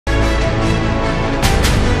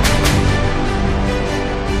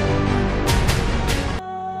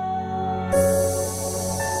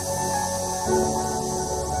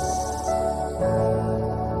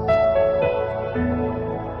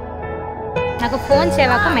నాకు phone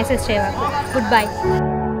చేయవాకు, message చేయవాకు. Good bye.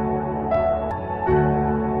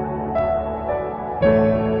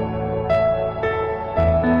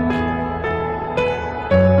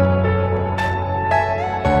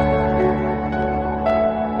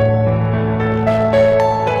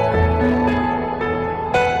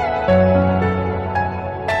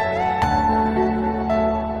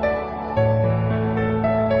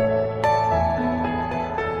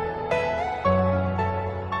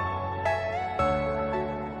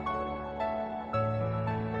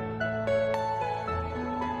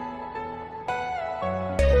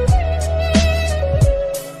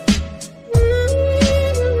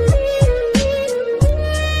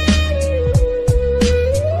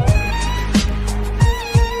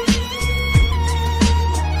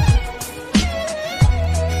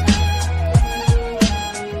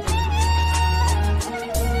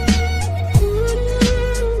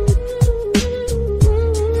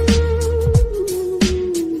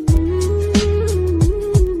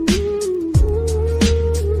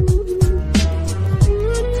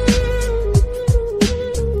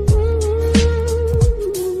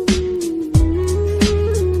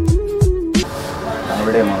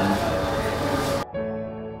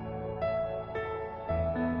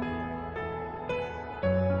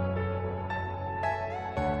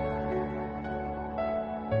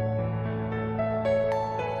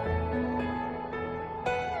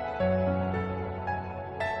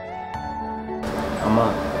 అమ్మా,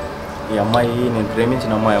 ఈ అమ్మాయి నేను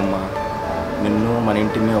ప్రేమించిన అమ్మాయి అమ్మ. నిన్ను మన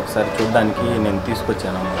ఇంటిని ఒకసారి చూడడానికి నేను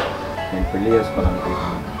తీసుకొచ్చానమ్మా. నేను పెళ్లి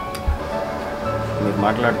చేసుకోవాలనుకుంటున్నాను. మీరు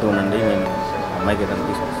మాట్లాడుతూ ఉండండి, నేను అమ్మాయికి ఏదైనా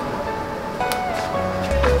తీసుకొస్తాను.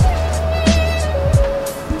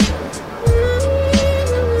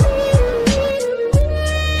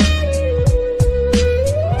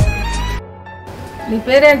 నీ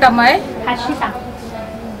పేరేంటమ్మాయి? హర్షిత.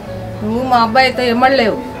 నువ్వు మా అబ్బాయితో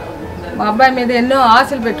ఎమ్మడలేవు. మా అబ్బాయి మీద ఎన్నో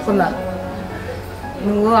ఆశలు పెట్టుకున్నాను.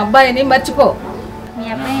 నువ్వు అబ్బాయిని మర్చిపో. మీ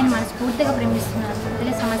అబ్బాయి నేను మనస్ఫూర్తిగా ప్రేమిస్తున్నాను.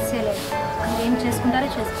 వదిలే సమస్య లేదు. మీరు ఏం చేసుకుంటారో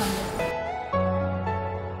చేసుకోండి.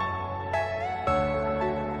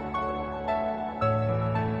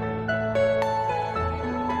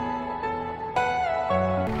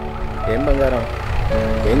 ఏం బంగారం,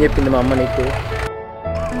 ఏం చెప్పింది మా అమ్మ నీకు?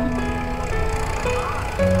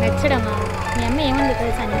 నచ్చడమ్మా. మీ అమ్మ ఏముంది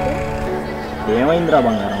తెలుసా నీకు? ఏమైందిరా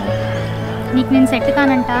బంగారం? నీకు నేను సెట్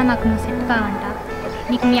కానంట, నాకు నువ్వు సెట్ కావంట.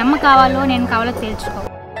 నీకు మీ అమ్మ కావాలో నేను కావాలో తేల్చుకో.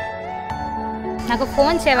 నాకు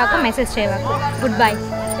ఫోన్ చేయవాకు, మెసేజ్ చేయవాకు. Good bye.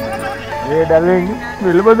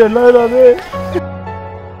 వెళ్ళిపోతే వెళ్ళాలి.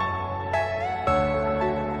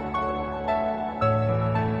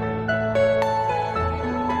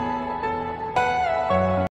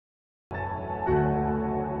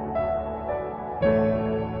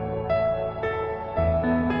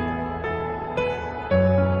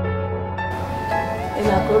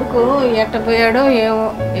 నా కొడుకు ఎట్ట పోయాడో ఏమో,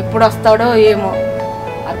 ఎప్పుడు వస్తాడో ఏమో.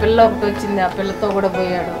 ఆ పిల్ల ఒకటి వచ్చింది, ఆ పిల్లతో కూడా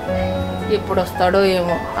పోయాడు. ఎప్పుడు వస్తాడో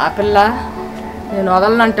ఏమో. ఆ పిల్ల నేను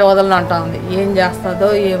వదలనంటే వదలనంటా ఉంది. ఏం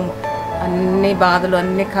చేస్తుందో ఏమో. అన్ని బాధలు,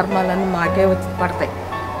 అన్ని కర్మలన్నీ మాకే వచ్చి పడతాయి.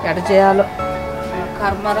 ఎట చేయాలో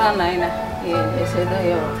కర్మరా నాయన, ఏం చేసేదో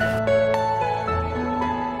ఏమో.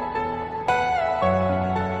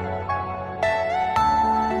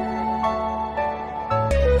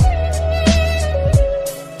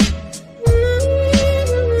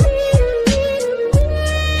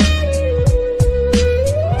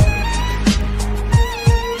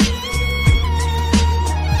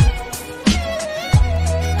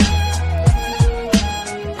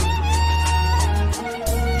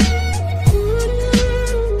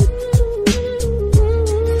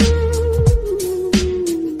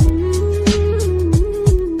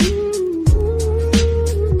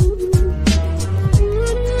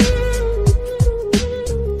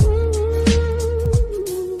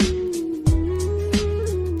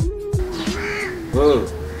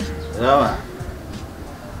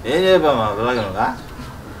 ఏం చేయబామా పిల్లగా?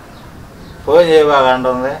 ఫోన్ చేయబాగా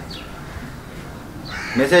అంటుంది,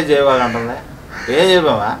 మెసేజ్ చేయబాగా అంటుంది. ఏం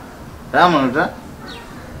చేయబామా? రామన్నట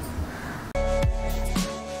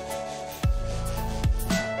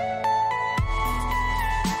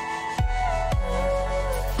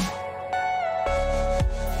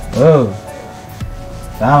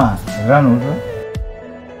రామా రా నువ్వు.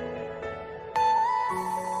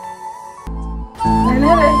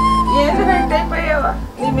 అయిపోయావా?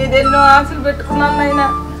 నీ మీద ఎన్నో ఆశలు పెట్టుకున్నాను నాయన.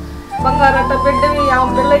 బంగారట్ట బిడ్డవి. ఆ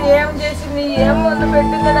పిల్ల ఏం చేసింది, ఏం ముందు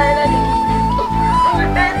పెట్టింది నాయన?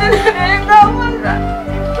 బిడ్డ అయితే నేనేం కావాలరా?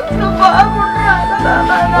 నువ్వు బాగుంటున్నా కదా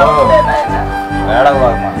నాయన.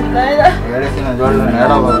 ఏడవమ్మా. ఏడిసిన చూడలేదు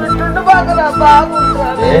ఏడవ.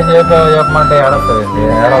 ఏం చెప్పావు చెప్పమంటే ఏడస్తావండి.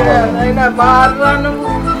 ఏడవ బాగుంటాను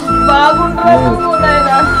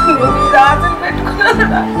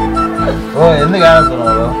ఓ ఎందుకు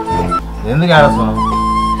ఏడుస్తున్నావు? ఎందుకు ఏడుస్తున్నావు?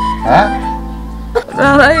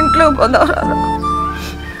 రారా ఇంట్లో పోదాం. రారా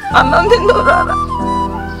అన్నం తిందు. రారా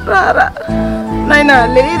రారా నైనా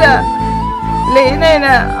లేరా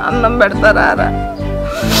లేనైనా అన్నం పెడతారా?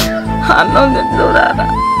 అన్నం తిందు. రారా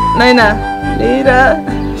నైనా లేరా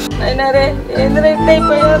నైనా రే ఏంది రెట్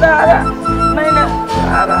అయిపోయా? రారా నైనా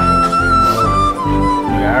రారా.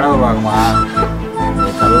 ఏడవ బాగమా. నీ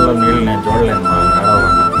కళ్ళలో నీళ్ళు నేను చూడలేను మా. ఏడవ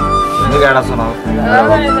ఎందుకు ఏడుస్తున్నావు?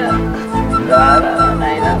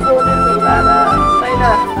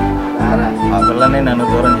 మా పిల్లని నన్ను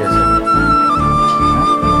దూరం చేశాను.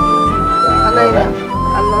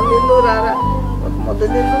 అన్నం తిందు. రారా ఒక ముద్ద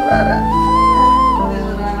తిందు. రారా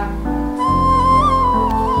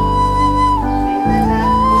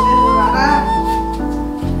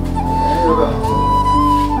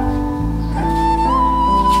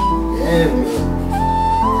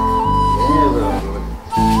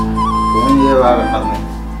ఫోన్ చేయబాగండి.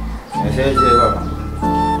 మెసేజ్ చేయబాగండి.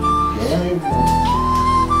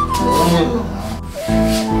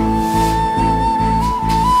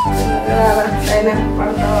 అయినా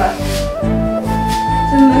పడతావా?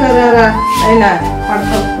 చిన్నగా రారా అయినా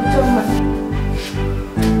పడతావు. కూర్చోమ్మా.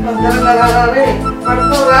 తొందరగా రారా రే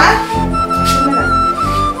పడతావురా.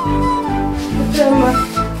 కూర్చోమ్మా.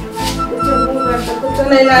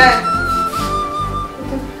 కూర్చోనైనా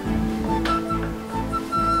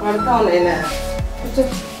పడతావు. నైనా కూర్చో.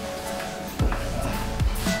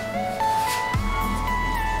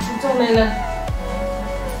 కూర్చోనైనా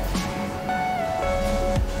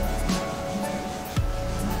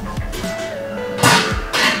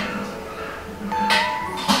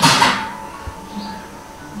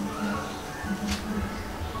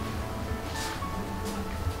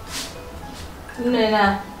నైనా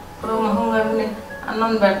ఇప్పుడు మొహం కడుగుని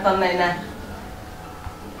అన్నం పెడతాను. నైనా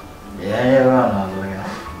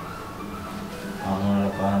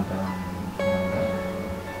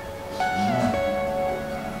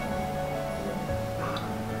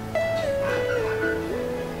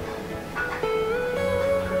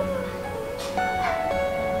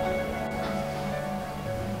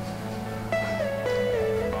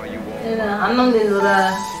అన్నం తిందురా.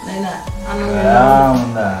 నైనా అన్నం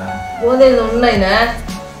ఉందా? పోదేది ఉన్నాయినా.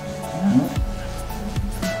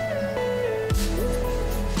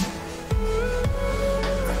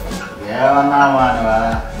 ఏమన్నా మానవా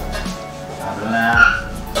అట్లనే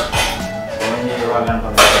ఫోన్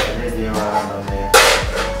చేయవాలంటుంది. చేయవాలంటుంది.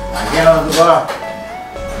 నాకేనా వద్దుకో.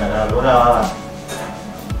 దూరా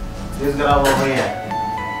తీసుకురా పోయి.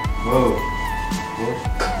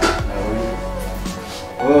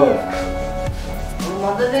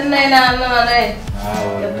 మొదలు తిన్నైనా అన్నం అదే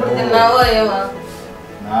ఎప్పుడు తిన్నావో ఏమో.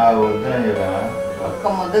 వద్దని చెప్పా. ఒక్క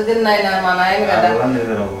ముద్ద తిన్నాయినా మా నాయన కదా.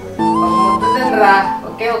 ఒక ముద్ద తినరా.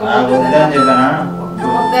 ఒకే ఒక ముద్ద వద్దని చెప్పానా? ఒక్క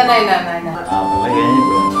ముద్దనైనా నాయన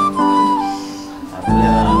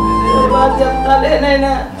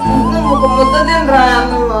చెప్తాలేనైనా. ఒక ముద్ద తినరా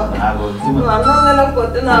అన్నంలో. అన్నం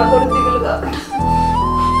తినకపోతే నాకు కూడా దిగులు కాదు.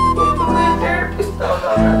 ఏడిపిస్తావు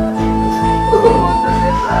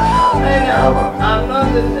అన్నం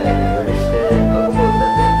తింటే ఒక ముద్ద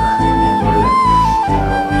తినరా.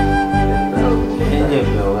 ఏం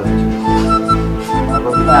చెప్పావు?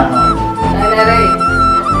 నాయనా రే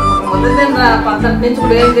ఒక ముద్ద తినరా. పక్కన నుంచి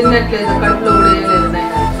కూడా ఏం తిన్నట్లేదు. కడుపులో కూడా ఏం లేదు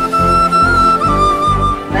నాయన.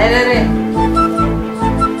 నాయనా రే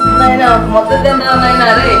నాయన ఒక ముద్ద తినరా. నాయనా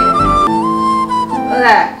రే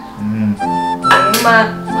అమ్మా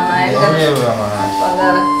మా నాయన కదా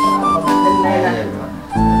బంగారు ముద్ద తిన్నాయినా.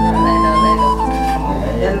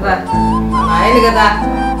 తినరా మా నాయన కదా.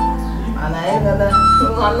 మా నాయన కదా.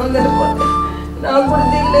 నువ్వు అన్నం తినకపోతే నాకు కూడా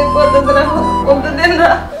దిగులేకపోతుందిరా. ముద్ద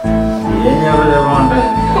తినరా. ఏం చెప్పమంటే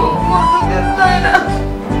ముద్ద తిన్నాయినా.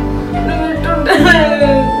 నువ్వు ఇట్టుంటే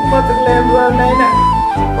బతకలేదు నాయన.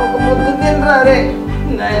 ఒక ముద్ద తినరా రే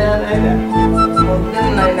నాయనా. నాయన ముద్ద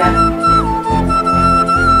నాయనా.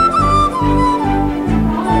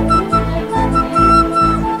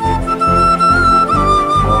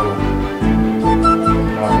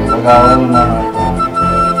 కావాలమ్మా.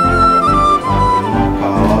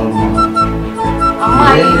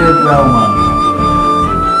 అమ్మాయి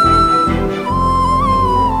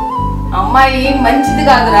అమ్మాయి మంచిది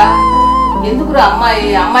కాదురా. ఎందుకురా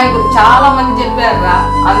అమ్మాయి గురించి చాలా మంది చెప్పారురా.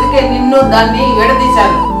 అందుకే నిన్ను దాన్ని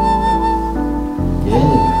విడదీశాను. ఏం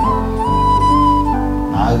చెప్పా?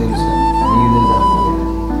 నాకు తెలుసు. నీకు తెలుసా?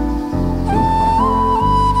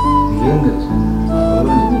 నీకేం తెలుసు?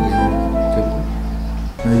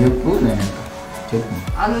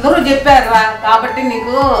 అందరూ చెప్పారురా కాబట్టి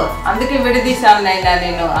నీకు అందుకే విడదీశాను నాయనా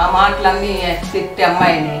నేను ఆ మాటలన్నీ తిట్టి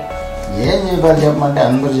అమ్మాయిని. ఏం చెప్పారు చెప్పమంటే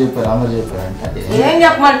అందరూ చెప్పారు అంటే ఏం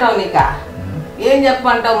చెప్పమంటావు నీకా? ఏం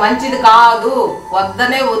చెప్పమంటావు? మంచిది కాదు,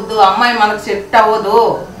 వద్దనే వద్దు, అమ్మాయి మనకు సెట్ అవ్వదు.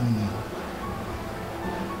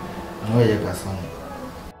 నువ్వే చెప్పేస్తాను.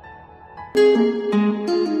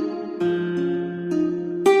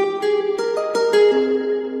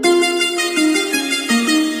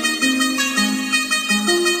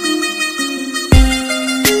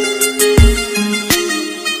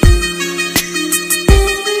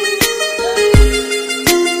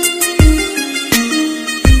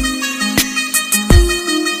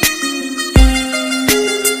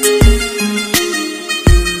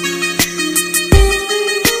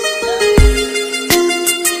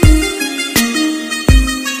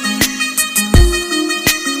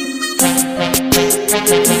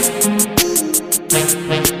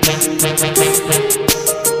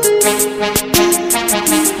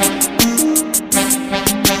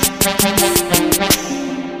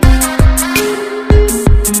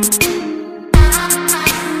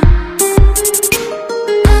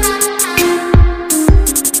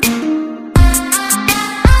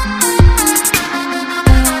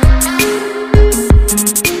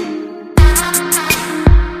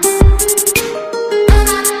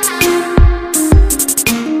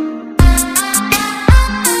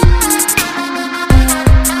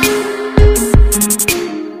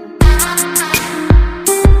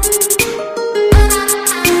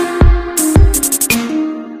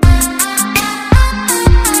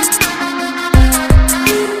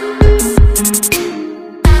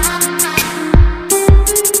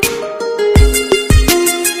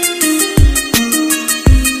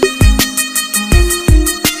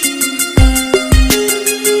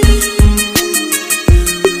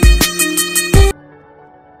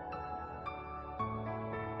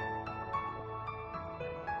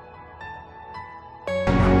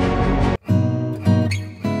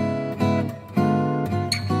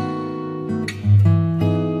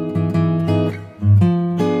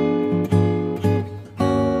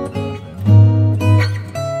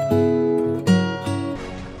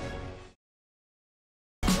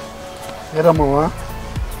 ఏరమ్మా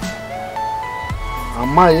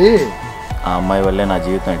అమ్మాయి ఆ అమ్మాయి వల్లే నా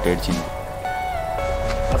జీవితం ఏడ్చింది.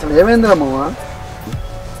 అసలు ఏమైందిరమ్మా?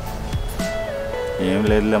 ఏం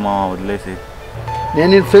లేదులే మామ, వదిలేసి. నేను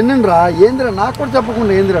నీ ఫ్రెండ్ని రా. ఏందిరా నాకు కూడా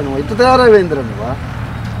చెప్పకుండా ఏందిరా నువ్వు ఇంత తయారైందిరా నువ్వా?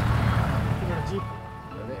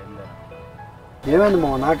 ఏమైంది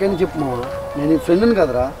మామ? నాకైనా చెప్పు మామ, నేను నీ ఫ్రెండ్ని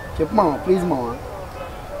కదరా. చెప్పు మామ, ప్లీజ్ మామ.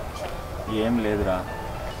 ఏం లేదురా,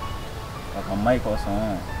 ఒక అమ్మాయి కోసం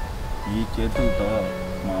ఈ చేతులతో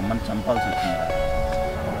మా అమ్మని చంపాల్సి వచ్చిందిరా.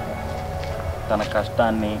 తన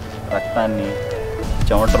కష్టాన్ని రక్తాన్ని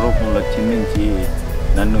చెమట రూపంలో చిందించి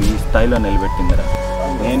నన్ను ఈ స్థాయిలో నిలబెట్టిందిరా.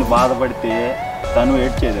 నేను బాధపడితే తను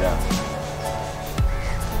ఏడ్చేదిరా.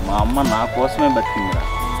 మా అమ్మ నా కోసమే బతికిందిరా.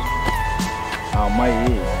 ఆ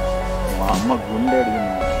అమ్మాయి మా అమ్మ గుండె అడిగింది.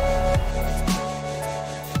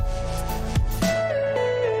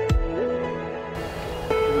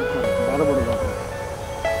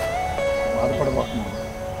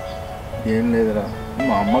 ఏం లేదురా,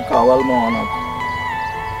 మా అమ్మ కావాలి మా నాకు.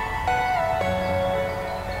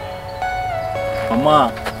 అమ్మా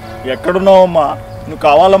ఎక్కడున్నావు అమ్మా? నువ్వు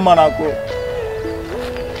కావాలమ్మా నాకు.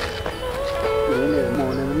 ఏం లేదు మామ,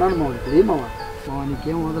 నేను ఉన్నాను మామ. ఏ మామ, మామ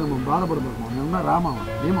నీకేం వదల మామ, బాధపడదు మామ. నేను ఉన్నా రా మామ.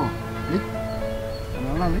 ఏ మామ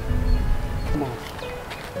వెళ్ళాలి మామ.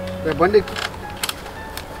 రేపు బండి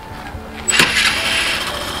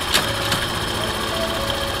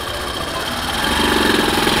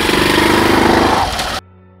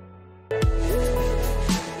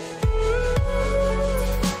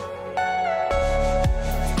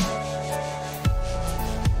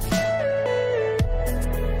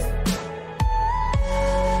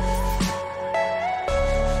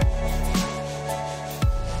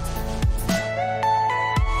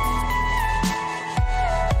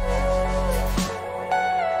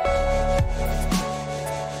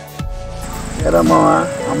ఏరా మామ,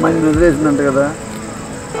 అమ్మాయిని వదిలేసిందంట కదా.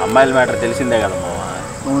 అమ్మాయిల మ్యాటర్ తెలిసిందే కదా మామ.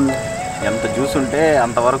 అవును, ఎంత జ్యూస్ ఉంటే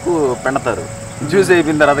అంతవరకు పెడతారు. జ్యూస్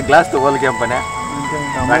అయిపోయిన తర్వాత గ్లాస్తో వాళ్ళకేం పని?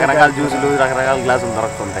 రకరకాల జ్యూసులు రకరకాల గ్లాసులు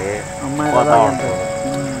దొరుకుతుంటాయి, పోతా ఉంటాయి.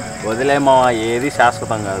 వదిలే మామ, ఏది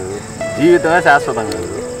శాశ్వతం కాదు. జీవితమే శాశ్వతం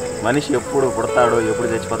కాదు. మనిషి ఎప్పుడు పుడతాడో ఎప్పుడు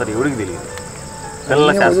చచ్చిపోతాడో ఎవరికి తెలియదు.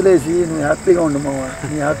 పిల్లల వదిలేసి నువ్వు హ్యాపీగా ఉండు మామ.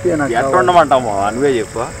 నీ హ్యాపీ ఎట్లా ఉండమంటావు మామ? నువ్వే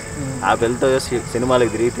చెప్పు. ఆ పిల్లతో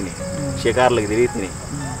సినిమాలకు తిరిగి తిని, షికార్లకు తిరిగి తిని,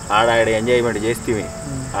 ఆడాడ ఎంజాయ్మెంట్ చేస్తేవి,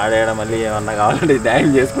 ఆడాడ మళ్ళీ ఏమన్నా కావాలంటే న్యాయం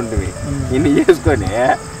చేసుకుంటుంది. ఇన్ని చేసుకొని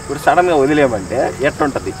ఇప్పుడు సడన్గా వదిలేయమంటే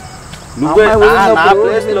ఎట్లుంటుంది? నువ్వే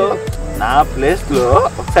నా ప్లేస్లో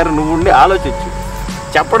ఒకసారి నువ్వు ఉండి ఆలోచించు.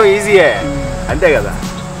 చెప్పడం ఈజీయే అంతే కదా.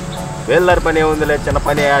 వేల్దారి పని ఏముందిలే, చిన్న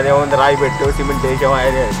పని అదేముంది, రాయి పెట్టు సిమెంట్ వేసాము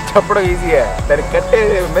అదే చెప్పడం ఈజీయే. దానికి కట్టే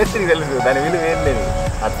మేస్త్రికి తెలుసు దాని విలువ ఏంటని.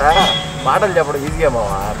 అట్లా మాటలు చెప్పడం ఈజీయే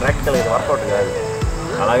మావా, ప్రాక్టికల్ అయితే వర్కౌట్ కాదు.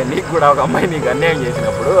 అలాగే నీకు కూడా ఒక అమ్మాయి నీకు అన్యాయం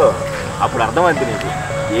చేసినప్పుడు అప్పుడు అర్థమైంది నీకు,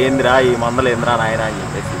 ఏందిరా ఈ మందలు ఏందిరా నాయన అని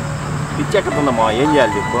చెప్పేసి పిచ్చెక్కుతుందమ్మా. ఏం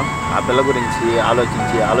చేయాలి చెప్పు? ఆ పిల్ల గురించి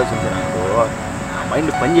ఆలోచించి నాకు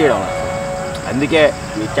మైండ్ పని చేయడం. అందుకే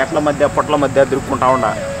ఈ చెట్ల మధ్య పొట్ల మధ్య దొరుకుంటా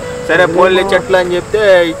ఉన్నా. సరే పోలే చెట్లు అని చెప్తే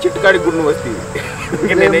ఈ చెట్టుకాడికి గుండు వస్తుంది.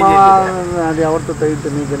 అది ఎవరితో తగ్గితే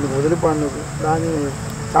నీకు ఎందుకు వదిలిపోను, దాని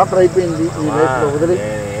చాప్టర్ అయిపోయింది వదిలి.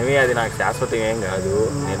 ఏమీ అది నాకు శాశ్వతం ఏం కాదు,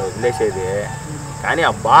 నేను వదిలేసేది. కానీ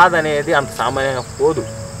ఆ బాధ అనేది అంత సామాన్యంగా పోదు.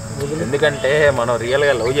 ఎందుకంటే మనం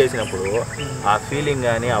రియల్గా లవ్ చేసినప్పుడు ఆ ఫీలింగ్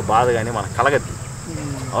కానీ ఆ బాధ కానీ మనకు కలగద్ది.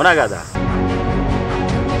 అవునా కదా?